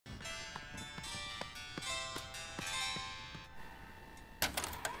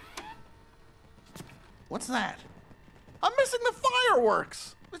What's that? I'm missing the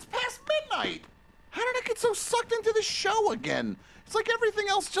fireworks! It's past midnight! How did I get so sucked into the show again? It's like everything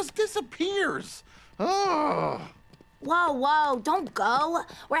else just disappears. Ugh. Whoa, whoa, don't go.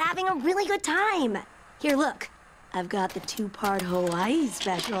 We're having a really good time. Here, look. I've got the 2-part Hawaii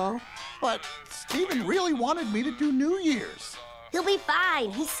special. But Steven really wanted me to do New Year's. He'll be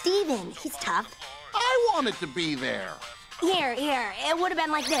fine. He's Steven. He's tough. I wanted to be there. Here. It would have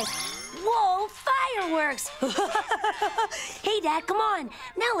been like this. Whoa, fireworks! Hey, Dad, come on.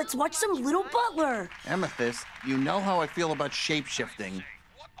 Now let's watch some Little Butler. Amethyst, you know how I feel about shape-shifting.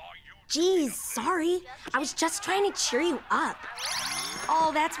 Geez, sorry. I was just trying to cheer you up.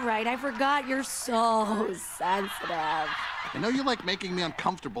 Oh, that's right. I forgot you're so sensitive. I know you like making me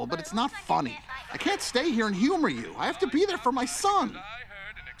uncomfortable, but it's not funny. I can't stay here and humor you. I have to be there for my son.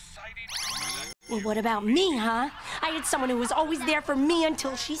 Well, what about me, huh? I had someone who was always there for me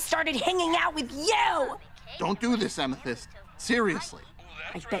until she started hanging out with you! Don't do this, Amethyst. Seriously.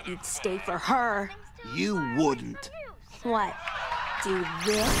 I bet you'd stay for her. You wouldn't. What? Do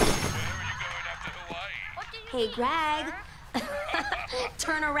this? Hey, Greg.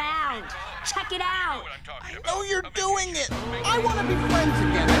 Turn around. Check it out. I know you're doing it. I want to be friends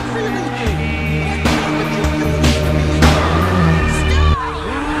again.